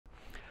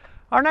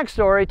Our next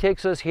story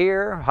takes us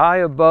here high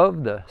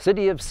above the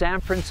city of San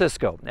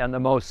Francisco and the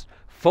most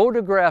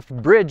photographed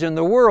bridge in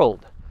the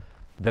world,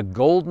 the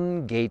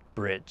Golden Gate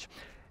Bridge.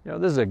 You know,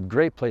 this is a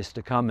great place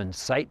to come and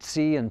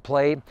sightsee and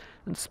play.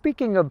 And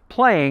speaking of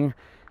playing,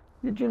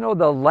 did you know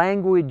the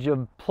language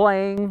of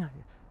playing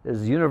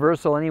is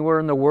universal anywhere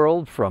in the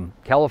world, from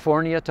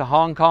California to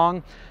Hong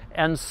Kong?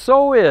 And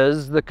so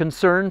is the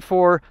concern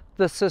for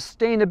the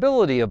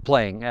sustainability of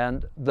playing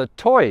and the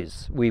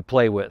toys we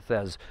play with,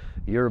 as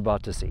you're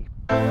about to see.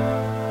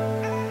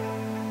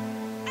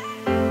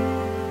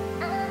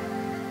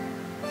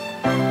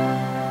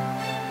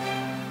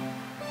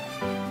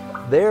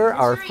 They're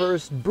our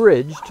first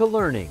bridge to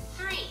learning,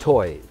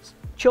 toys.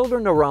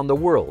 Children around the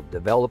world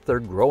develop their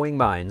growing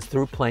minds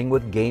through playing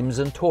with games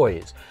and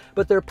toys,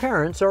 but their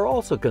parents are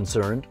also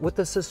concerned with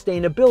the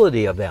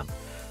sustainability of them.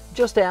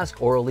 Just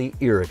ask Orly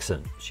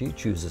Erickson. She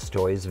chooses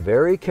toys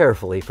very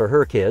carefully for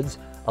her kids,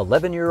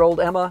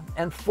 11-year-old Emma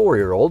and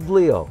 4-year-old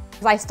Leo.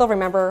 I still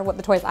remember what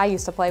the toys I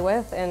used to play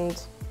with,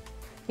 and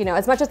you know,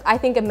 as much as I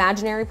think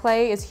imaginary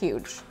play is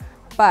huge,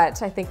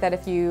 but I think that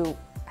if you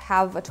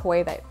have a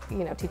toy that,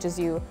 you know, teaches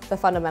you the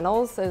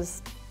fundamentals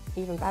is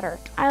even better.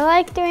 I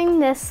like doing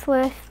this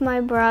with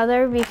my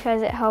brother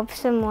because it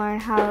helps him learn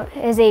how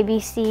his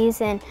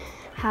ABCs and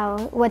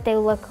what they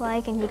look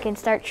like, and he can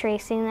start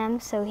tracing them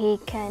so he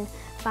can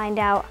find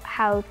out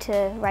how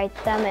to write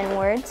them in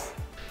words.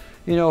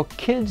 You know,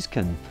 kids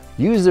can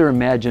use their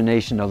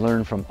imagination to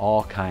learn from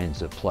all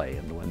kinds of play,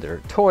 and when their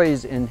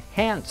toys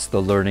enhance the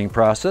learning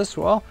process,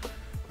 well,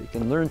 they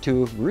can learn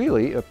to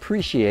really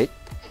appreciate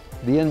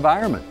the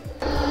environment.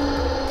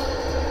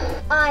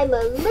 I'm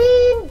a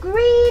lean,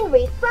 green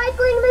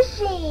recycling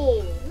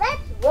machine.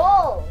 Let's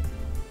roll.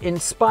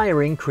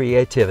 Inspiring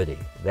creativity.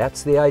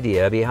 That's the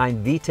idea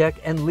behind VTech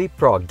and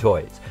Leapfrog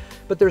toys.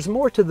 But there's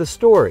more to the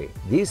story.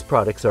 These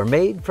products are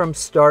made from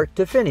start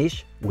to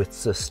finish with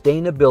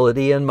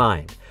sustainability in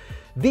mind.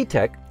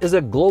 VTech is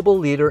a global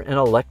leader in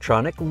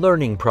electronic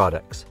learning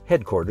products,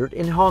 headquartered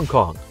in Hong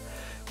Kong.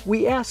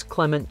 We asked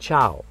Clement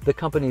Chow, the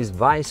company's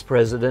Vice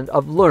President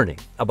of Learning,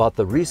 about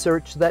the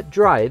research that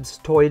drives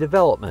toy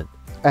development.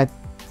 At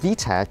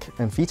VTech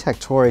and VTech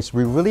Toys,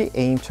 we really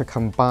aim to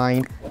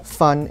combine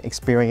fun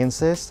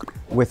experiences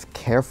with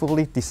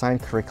carefully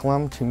designed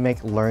curriculum to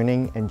make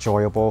learning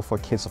enjoyable for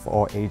kids of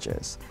all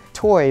ages.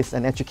 Toys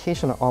and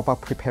education are all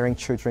about preparing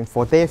children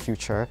for their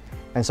future,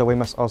 and so we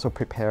must also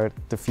prepare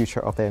the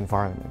future of their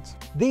environment.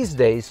 These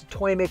days,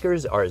 toy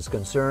makers are as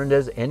concerned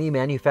as any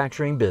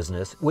manufacturing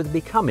business with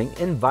becoming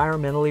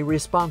environmentally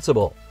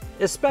responsible,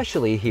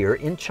 especially here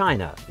in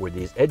China, where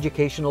these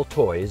educational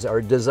toys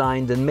are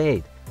designed and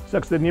made.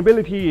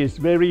 Sustainability is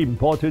very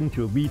important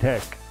to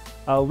VTech.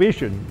 Our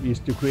vision is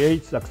to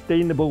create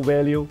sustainable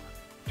value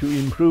to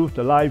improve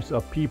the lives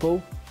of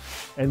people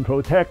and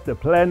protect the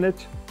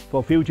planet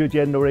for future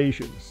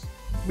generations.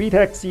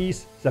 VTech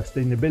sees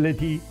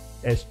sustainability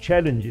as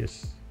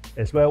challenges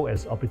as well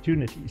as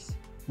opportunities.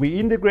 We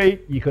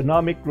integrate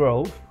economic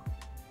growth,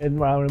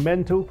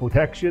 environmental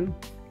protection,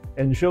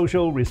 and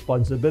social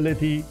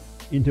responsibility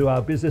into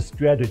our business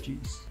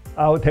strategies.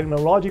 Our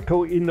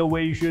technological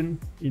innovation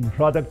in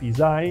product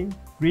design,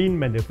 green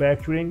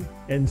manufacturing,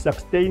 and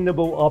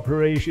sustainable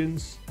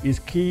operations is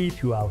key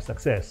to our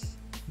success.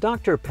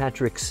 Dr.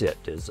 Patrick Sitt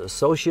is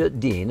Associate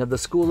Dean of the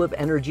School of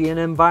Energy and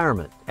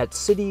Environment at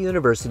City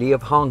University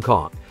of Hong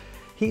Kong.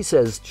 He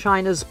says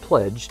China's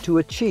pledge to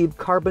achieve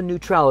carbon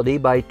neutrality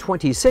by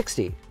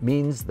 2060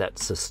 means that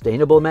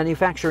sustainable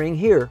manufacturing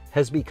here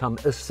has become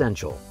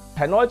essential.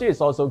 Technology is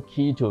also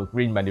key to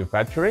green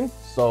manufacturing,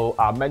 so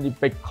many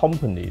big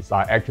companies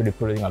are actually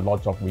putting a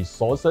lot of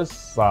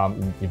resources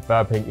in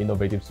developing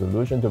innovative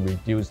solutions to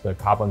reduce the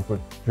carbon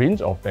footprint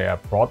of their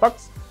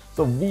products.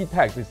 So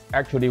VTech is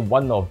actually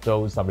one of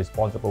those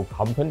responsible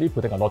companies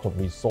putting a lot of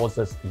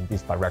resources in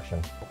this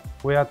direction.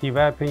 We are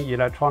developing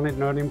electronic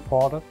learning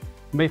products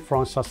made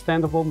from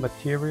sustainable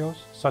materials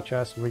such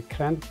as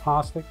reclaimed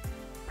plastic,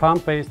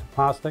 plant-based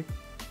plastic,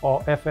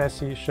 or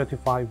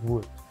FSC-certified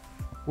wood.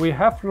 We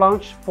have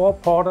launched 4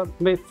 products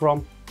made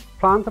from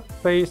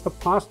plant-based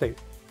plastic,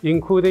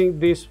 including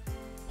this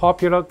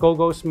popular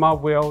GoGo Smart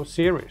Wheel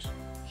series.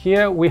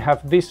 Here we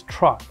have this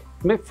truck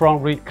made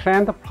from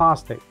reclaimed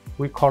plastic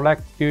we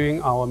collect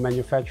during our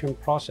manufacturing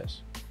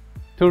process.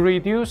 To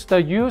reduce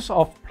the use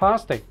of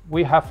plastic,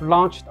 we have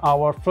launched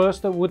our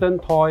first wooden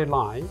toy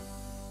line.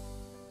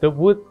 The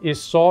wood is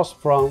sourced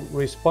from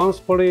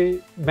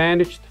responsibly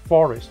managed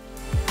forests.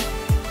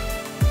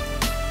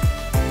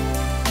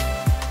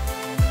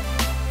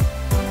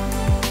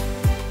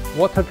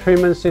 Water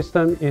treatment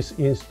system is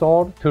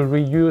installed to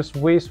reuse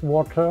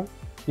wastewater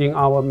in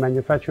our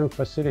manufacturing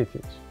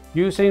facilities.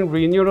 Using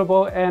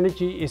renewable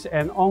energy is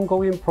an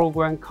ongoing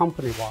program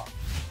company-wide.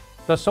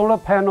 The solar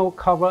panel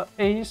covers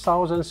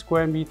 8,000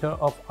 square meters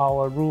of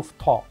our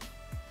rooftop,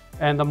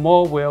 and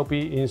more will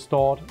be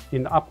installed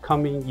in the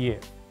upcoming year.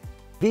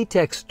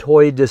 VTech's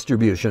toy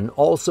distribution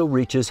also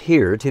reaches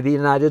here to the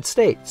United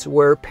States,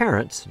 where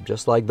parents,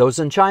 just like those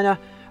in China,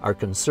 are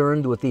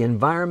concerned with the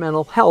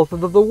environmental health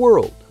of the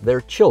world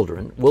their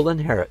children will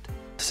inherit.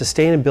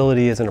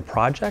 Sustainability isn't a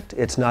project,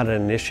 it's not an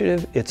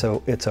initiative, it's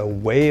a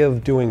way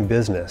of doing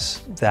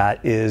business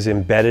that is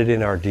embedded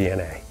in our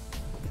DNA.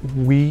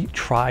 We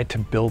try to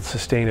build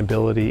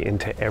sustainability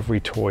into every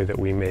toy that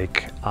we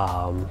make,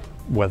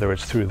 whether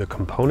it's through the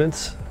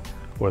components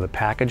or the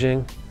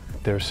packaging.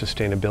 There's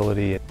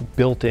sustainability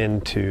built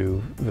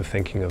into the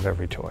thinking of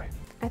every toy.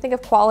 I think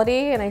of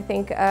quality, and I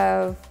think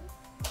of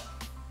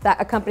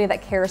a company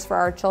that cares for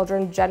our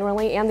children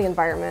generally and the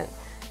environment,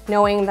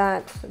 knowing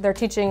that they're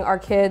teaching our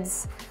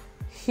kids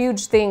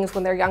huge things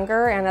when they're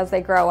younger and as they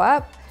grow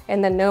up,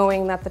 and then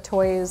knowing that the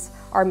toys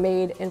are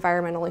made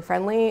environmentally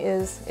friendly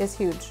is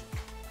huge.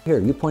 Here,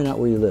 you point out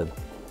where you live.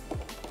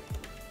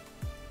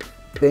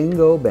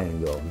 Bingo,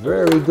 bango.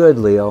 Very good,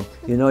 Leo.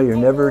 You know, you're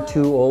never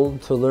too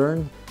old to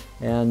learn,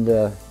 and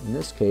in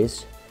this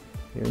case,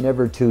 you're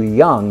never too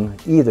young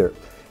either.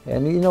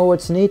 And you know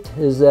what's neat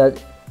is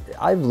that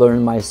I've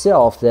learned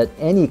myself that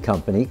any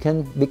company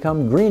can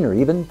become greener,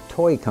 even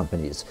toy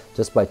companies,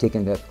 just by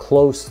taking a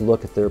close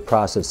look at their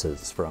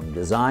processes, from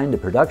design to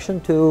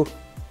production to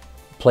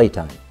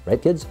playtime.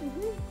 Right, kids?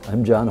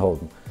 I'm John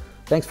Holden.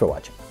 Thanks for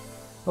watching.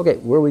 Okay,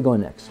 where are we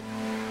going next?